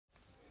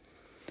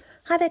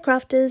Hi there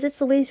crafters, it's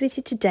Louise with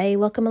you today.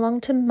 Welcome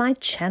along to my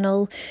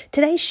channel.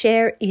 Today's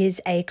share is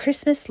a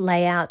Christmas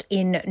layout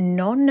in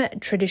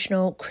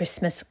non-traditional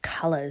Christmas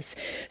colours.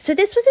 So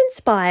this was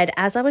inspired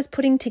as I was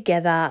putting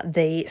together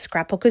the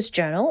Scrapbookers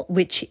Journal,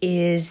 which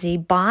is the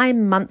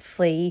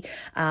bi-monthly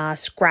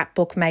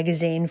scrapbook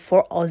magazine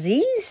for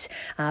Aussies,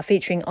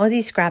 featuring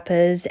Aussie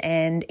scrappers,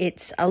 and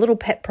it's a little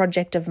pet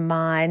project of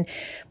mine.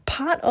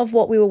 Part of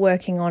what we were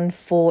working on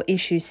for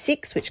issue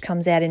 6, which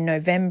comes out in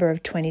November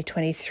of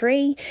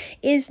 2023,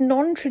 is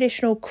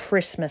non-traditional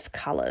Christmas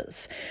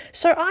colours.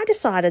 So I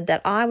decided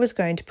that I was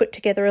going to put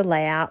together a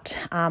layout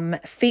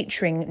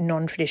featuring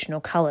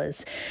non-traditional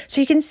colours. So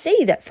you can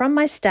see that from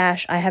my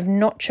stash, I have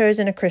not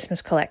chosen a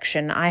Christmas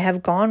collection. I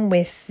have gone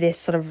with this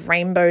sort of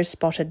rainbow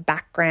spotted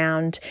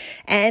background,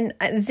 and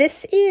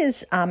this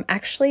is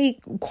actually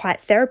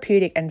quite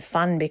therapeutic and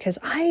fun because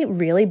I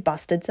really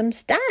busted some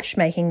stash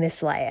making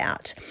this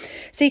layout.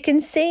 So you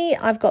can see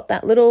I've got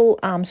that little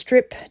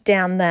strip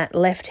down that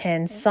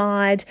left-hand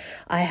side.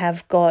 I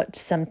have got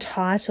some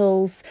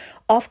titles.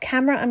 Off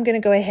camera, I'm going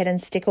to go ahead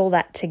and stick all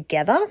that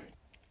together.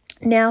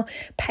 Now,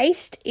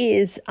 paste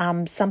is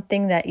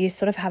something that you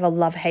sort of have a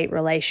love-hate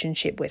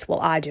relationship with. Well,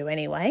 I do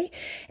anyway.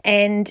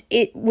 And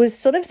it was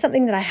sort of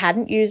something that I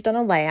hadn't used on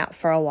a layout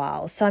for a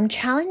while. So I'm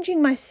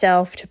challenging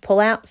myself to pull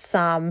out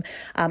some,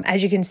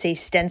 as you can see,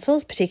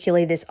 stencils,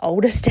 particularly this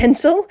older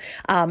stencil.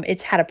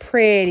 It's had a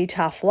pretty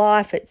tough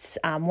life. It's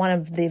one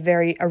of the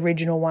very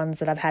original ones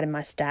that I've had in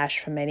my stash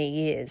for many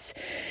years.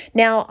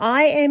 Now,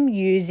 I am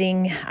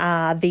using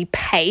the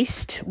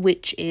paste,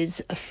 which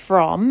is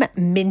from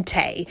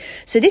Minte.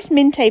 So this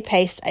Minte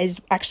paste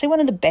is actually one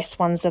of the best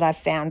ones that I've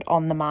found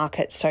on the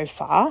market so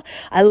far.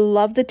 I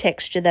love the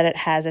texture that it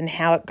has and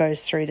how it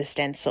goes through the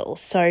stencil.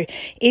 So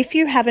if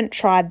you haven't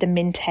tried the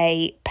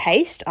Minte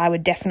paste, I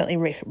would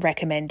definitely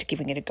recommend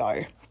giving it a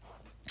go.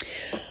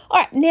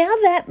 All right, now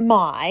that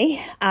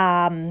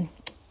my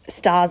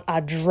stars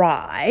are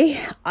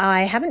dry,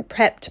 I haven't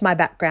prepped my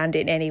background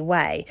in any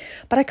way,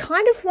 but I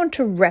kind of want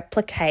to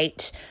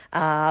replicate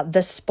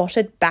the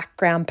spotted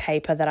background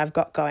paper that I've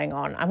got going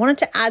on. I wanted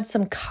to add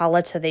some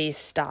color to these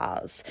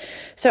stars.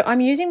 So I'm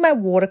using my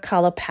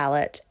watercolor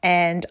palette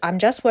and I'm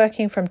just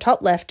working from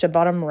top left to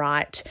bottom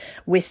right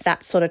with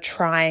that sort of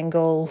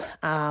triangle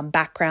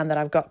background that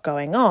I've got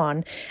going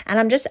on. And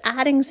I'm just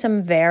adding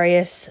some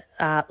various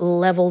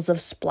levels of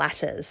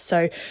splatters.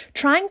 So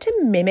trying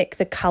to mimic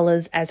the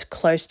colors as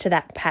close to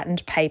that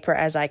patterned paper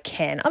as I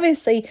can.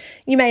 Obviously,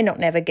 you may not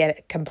never get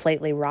it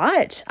completely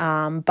right,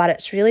 but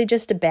it's really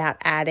just about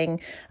adding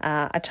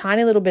a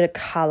tiny little bit of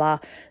color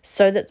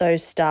so that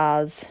those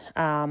stars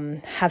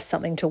have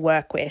something to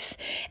work with.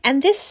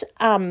 And this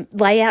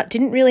layout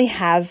didn't really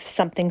have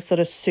something sort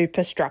of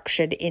super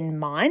structured in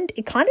mind.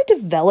 It kind of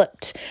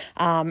developed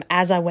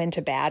as I went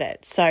about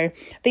it. So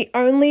the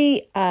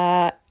only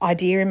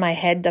idea in my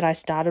head that I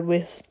started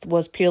with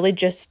was purely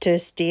just to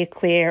steer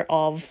clear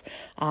of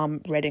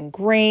red and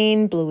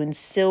green, blue and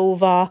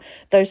silver,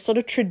 those sort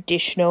of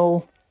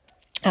traditional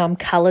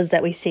colours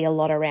that we see a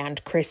lot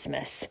around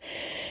Christmas.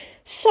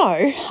 So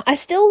I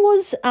still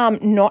was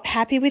not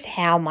happy with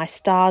how my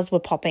stars were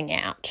popping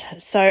out.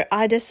 So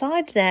I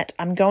decided that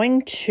I'm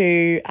going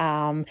to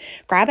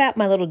grab out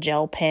my little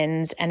gel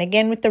pens, and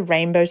again with the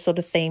rainbow sort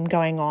of theme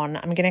going on,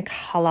 I'm going to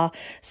colour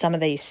some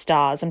of these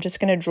stars. I'm just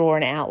going to draw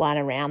an outline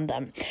around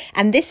them.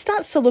 And this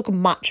starts to look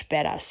much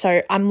better.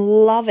 So I'm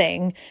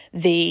loving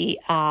the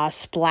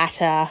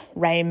splatter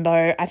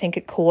rainbow. I think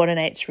it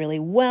coordinates really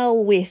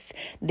well with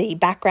the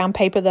background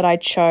paper that I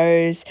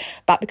chose.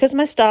 But because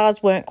my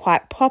stars weren't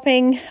quite popping,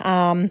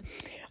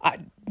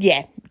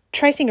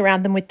 tracing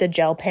around them with the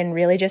gel pen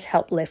really just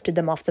helped lifted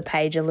them off the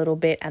page a little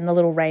bit, and the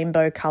little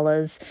rainbow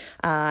colours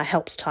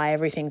helps tie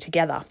everything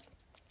together.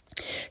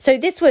 So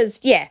this was,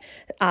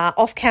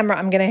 off camera,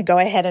 I'm going to go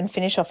ahead and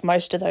finish off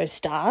most of those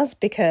stars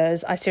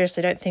because I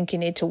seriously don't think you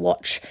need to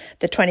watch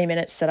the 20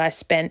 minutes that I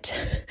spent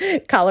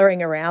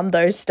colouring around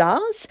those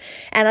stars.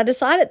 And I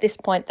decided at this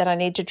point that I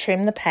need to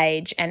trim the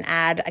page and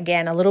add,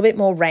 again, a little bit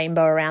more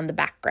rainbow around the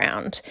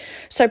background.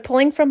 So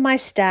pulling from my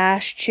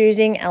stash,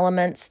 choosing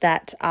elements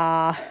that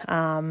are,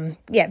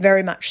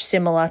 very much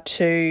similar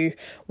to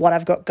what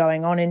I've got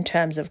going on in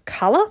terms of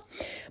colour.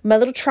 My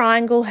little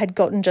triangle had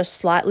gotten just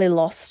slightly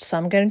lost, so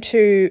I'm going to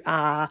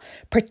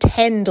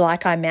pretend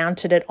like I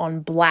mounted it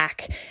on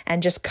black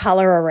and just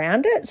colour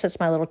around it. So it's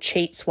my little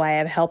cheats way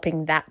of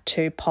helping that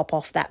to pop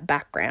off that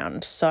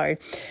background. So a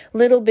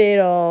little bit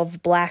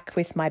of black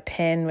with my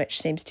pen, which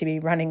seems to be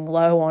running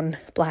low on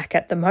black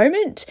at the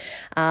moment.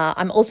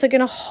 I'm also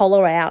going to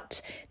hollow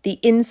out the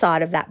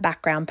inside of that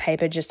background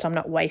paper just so I'm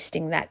not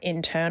wasting that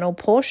internal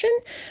portion.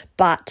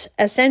 But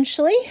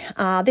essentially,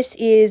 this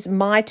is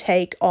my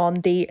take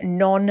on the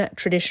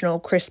non-traditional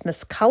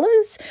Christmas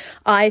colours.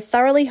 I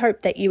thoroughly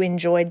hope that you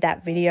enjoyed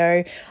that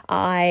video.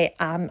 I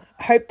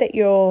hope that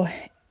you're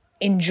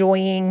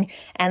enjoying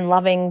and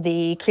loving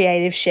the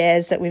creative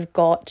shares that we've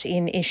got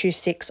in issue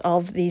 6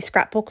 of the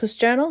Scrapbookers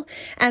Journal.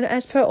 And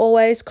as per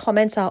always,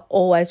 comments are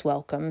always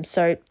welcome.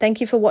 So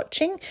thank you for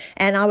watching,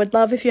 and I would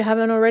love, if you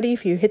haven't already,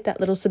 if you hit that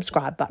little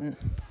subscribe button.